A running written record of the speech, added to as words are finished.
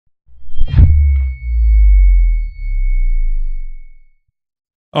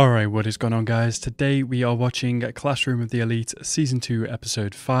Alright, what is going on, guys? Today we are watching Classroom of the Elite Season 2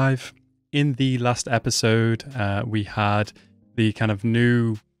 Episode 5. In the last episode, we had the kind of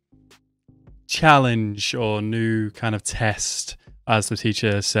new challenge or new kind of test. As the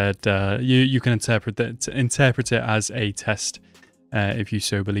teacher said, you can interpret it as a test if you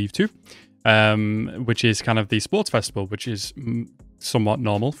so believe to, which is kind of the sports festival, which is somewhat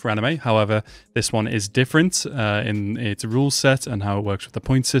normal for anime. However, this one is different in its rule set and how it works with the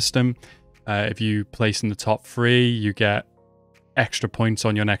point system. If you place in the top 3, you get extra points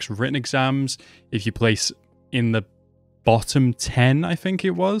on your next written exams. If you place in the bottom 10, I think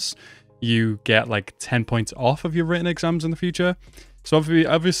it was, you get like 10 points off of your written exams in the future. So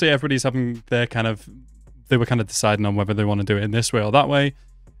obviously everybody's having their they were kind of deciding on whether they want to do it in this way or that way.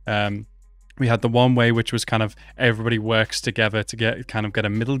 We had the one way, which was kind of everybody works together to get a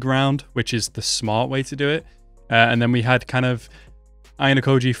middle ground, which is the smart way to do it. And then we had kind of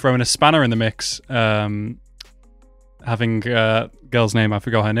Ayano throwing a spanner in the mix, having girl's name, I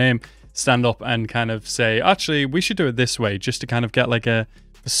forgot her name, stand up and kind of say, actually, we should do it this way, just to kind of get like for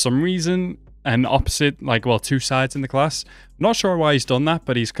some reason, an opposite, two sides in the class. Not sure why he's done that,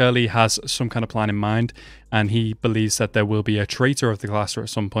 but he's clearly has some kind of plan in mind, and he believes that there will be a traitor of the class at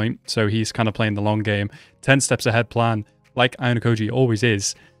some point. So he's kind of playing the long game, 10 steps ahead plan, like Ayano always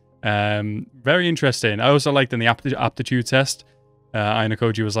is. Very interesting. I also liked in the aptitude test,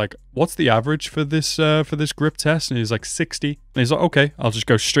 Ayano was like, "What's the average for this grip test?" And he's like 60. And he's like, "Okay, I'll just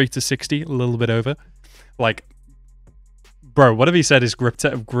go straight to 60, a little bit over." Like, bro, what if he said his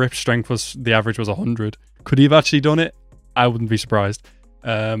grip strength was, the average was 100? Could he have actually done it? I wouldn't be surprised.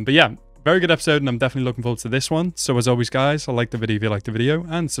 But yeah, very good episode, and I'm definitely looking forward to this one. So as always, guys, like the video if you like the video,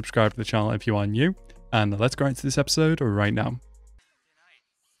 and subscribe to the channel if you are new. And let's go into this episode right now.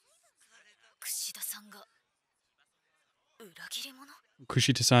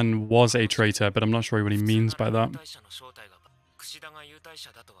 Kushida-san was a traitor, but I'm not sure what he means by that.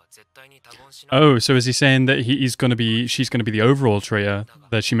 Oh, so is he saying that she's going to be the overall traitor,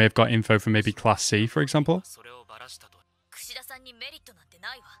 that she may have got info from maybe Class C, for example?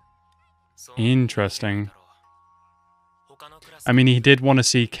 Interesting. I mean, he did want to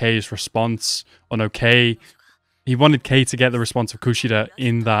see Kei's response. Or no, Kei... He wanted Kei to get the response of Kushida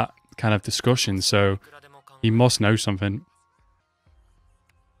in that kind of discussion, so he must know something.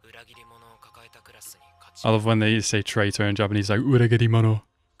 I love when they say traitor in Japanese, like uragiri mono.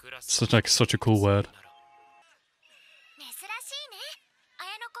 Such a cool word.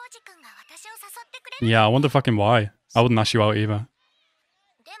 Yeah, I wonder fucking why. I wouldn't ask you out either.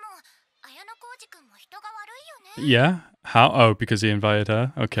 Yeah? How? Oh, because he invited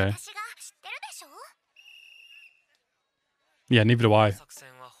her? Okay. Yeah, neither do I.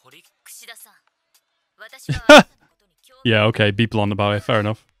 Yeah, okay, be blunt about it, fair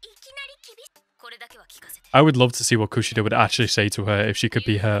enough. I would love to see what Kushida would actually say to her if she could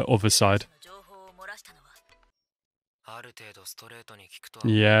be her other side.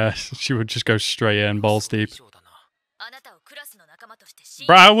 Yeah, she would just go straight in, balls deep.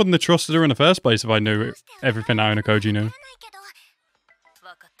 Bro, I wouldn't have trusted her in the first place if I knew everything Ayano knew.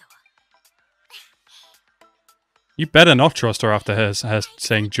 You better not trust her after her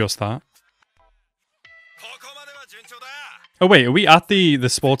saying just that. Oh wait, are we at the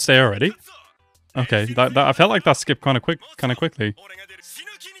sports day already? Okay, that I felt like that skipped kind of quickly.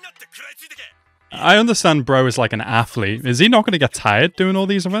 I understand bro is like an athlete. Is he not going to get tired doing all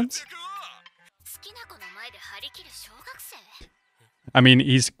these events? I mean,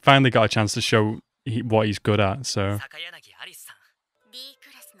 he's finally got a chance to show what he's good at, so...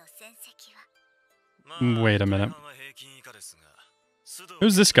 Wait a minute.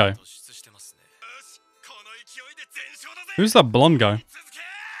 Who's this guy? Who's that blonde guy?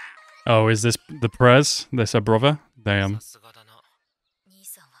 Oh, is this the Prez? This her brother? Damn.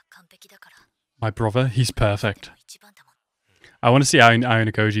 My brother? He's perfect. I want to see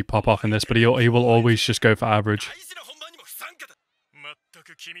Ayano pop off in this, but he will always just go for average.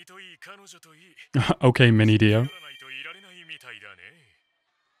 Okay, Mini Dio.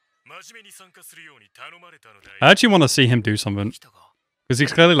 I actually want to see him do something. Because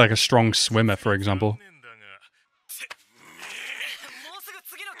he's clearly like a strong swimmer, for example.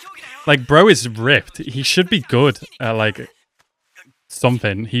 Like, bro is ripped. He should be good at, like,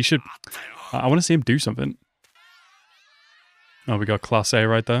 something. He should... I want to see him do something. Oh, we got Class A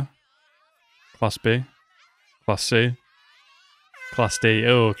right there. Class B. Class C. Class D.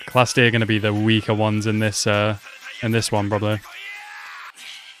 Oh, Class D are going to be the weaker ones in this one, probably.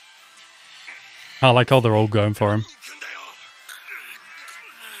 I like how they're all going for him.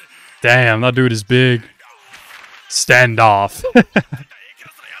 Damn, that dude is big. Stand off.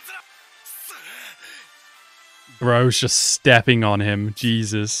 Bro's just stepping on him.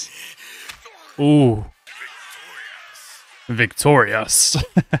 Jesus. Ooh. Victorious.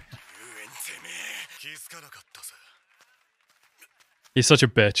 He's such a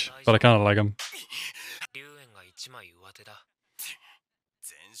bitch, but I kind of like him.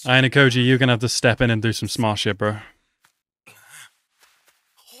 Ayanokoji, you're gonna have to step in and do some smart shit, bro.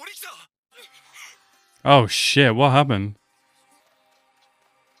 Oh shit, what happened?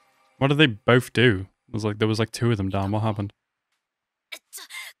 What did they both do? There was like two of them down. What happened?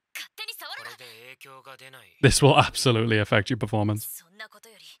 This will absolutely affect your performance.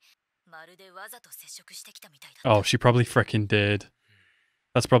 Oh, she probably freaking did.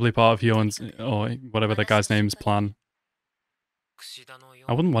 That's probably part of Hyun's, or whatever that guy's name's, plan.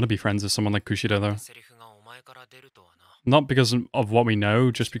 I wouldn't want to be friends with someone like Kushida, though. Not because of what we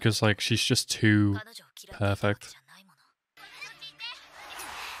know, just because, like, she's just too perfect.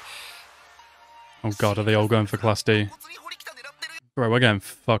 Oh god, are they all going for Class D? Bro, we're getting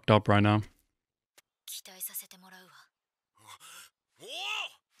fucked up right now.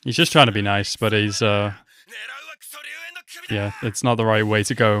 He's just trying to be nice, but he's, yeah, it's not the right way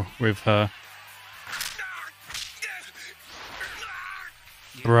to go with her.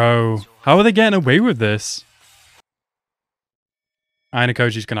 Bro, how are they getting away with this?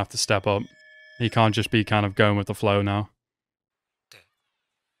 Ayanokoji's gonna have to step up. He can't just be kind of going with the flow now.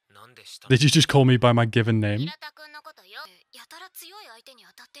 Did you just call me by my given name?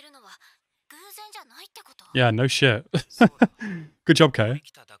 Yeah, no shit. Good job, Kay.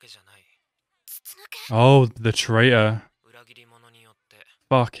 Oh, the traitor.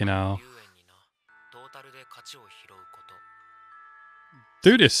 Fucking hell.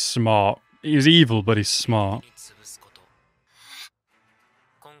 Dude is smart. He's evil, but he's smart.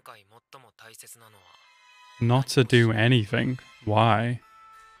 Not to do anything. Why?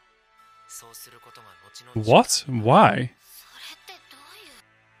 What? Why?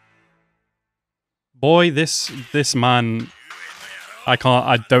 Boy, this man,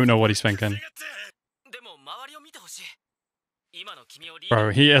 I don't know what he's thinking.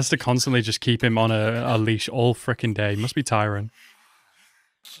 Bro, he has to constantly just keep him on a leash all frickin' day. Must be tiring.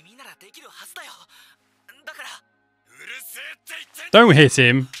 Don't hit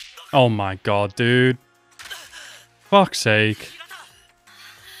him. Oh my god, dude. Fuck's sake.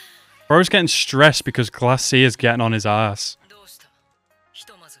 Bro's getting stressed because Class C is getting on his ass.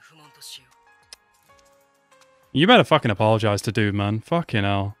 You better fucking apologize to dude, man. Fucking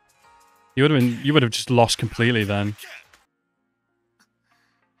hell. You would have just lost completely then.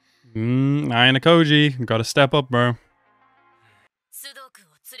 Ayanokoji, gotta step up, bro.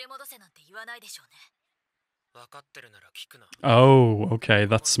 Oh, okay,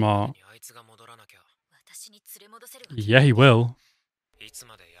 that's smart. Yeah, he will.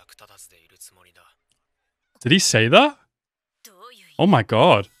 Did he say that? Oh my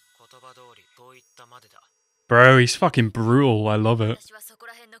god. Bro, he's fucking brutal. I love it.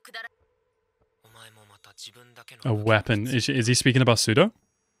 A weapon. Is he speaking about Sudo?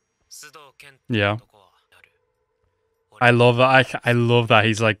 Yeah. I love that. I love that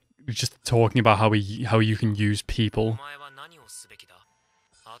he's like just talking about how you can use people.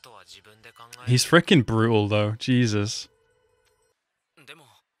 He's freaking brutal though. Jesus.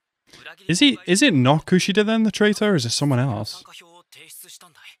 Is it not Kushida then, the traitor, or is it someone else?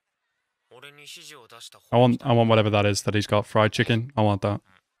 I want whatever that is that he's got. Fried chicken. I want that.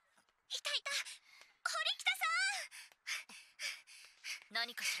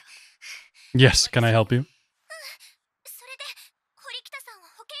 Yes, can I help you?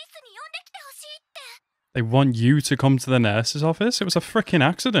 They want you to come to the nurse's office? It was a freaking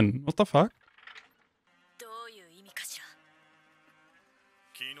accident. What the fuck?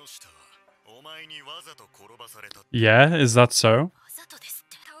 Yeah, is that so?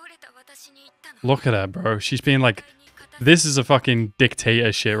 Look at her, bro. She's being like... This is a fucking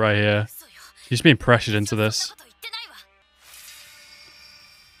dictator shit right here. She's being pressured into this.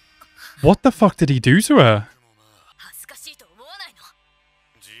 What the fuck did he do to her?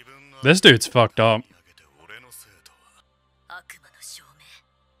 This dude's fucked up.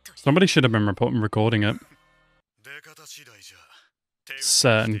 Somebody should have been recording it.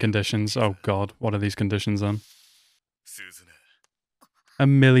 Certain conditions. Oh god, what are these conditions then?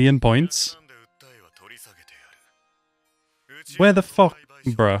 1,000,000 points? Where the fuck,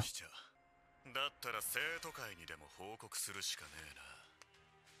 bruh?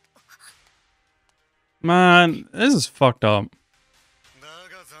 Man, this is fucked up.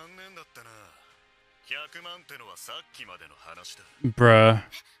 Bruh.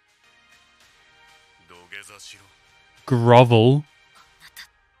 Grovel.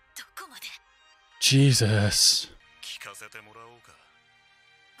 Jesus.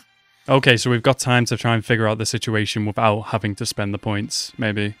 Okay, so we've got time to try and figure out the situation without having to spend the points,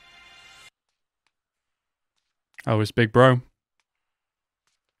 maybe. Oh, his big bro.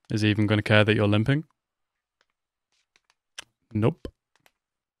 Is he even going to care that you're limping? Nope.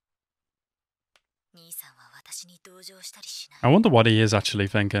 I wonder what he is actually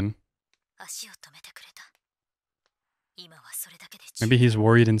thinking. Maybe he's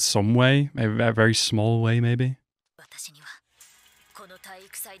worried in some way, maybe a very small way, maybe.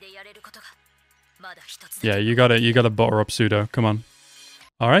 Yeah, you gotta butter up Pseudo. Come on.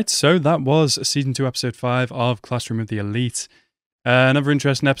 Alright, so that was Season 2, Episode 5 of Classroom of the Elite. Another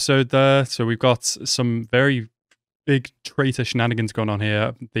interesting episode there. So we've got some very big traitor shenanigans going on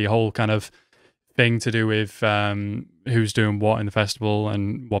here. The whole kind of thing to do with who's doing what in the festival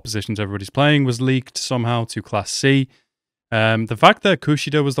and what positions everybody's playing was leaked somehow to Class C. The fact that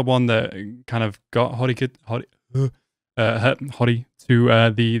Kushida was the one that kind of got Hori to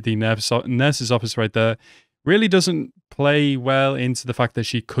the nurse's office right there really doesn't play well into the fact that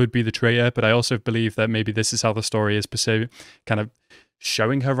she could be the traitor, but I also believe that maybe this is how the story is kind of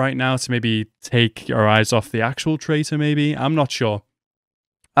showing her right now, to maybe take your eyes off the actual traitor, maybe. I'm not sure.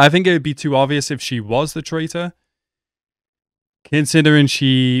 I think it would be too obvious if she was the traitor, considering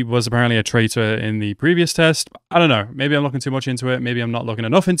she was apparently a traitor in the previous test. I don't know. Maybe I'm looking too much into it. Maybe I'm not looking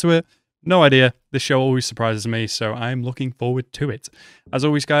enough into it. No idea. This show always surprises me, so I'm looking forward to it. As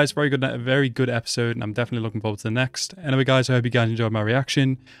always, guys, very good episode, and I'm definitely looking forward to the next. Anyway, guys, I hope you guys enjoyed my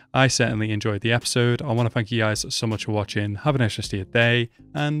reaction. I certainly enjoyed the episode. I want to thank you guys so much for watching. Have a nice rest of your day,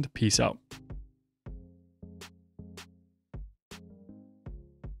 and peace out.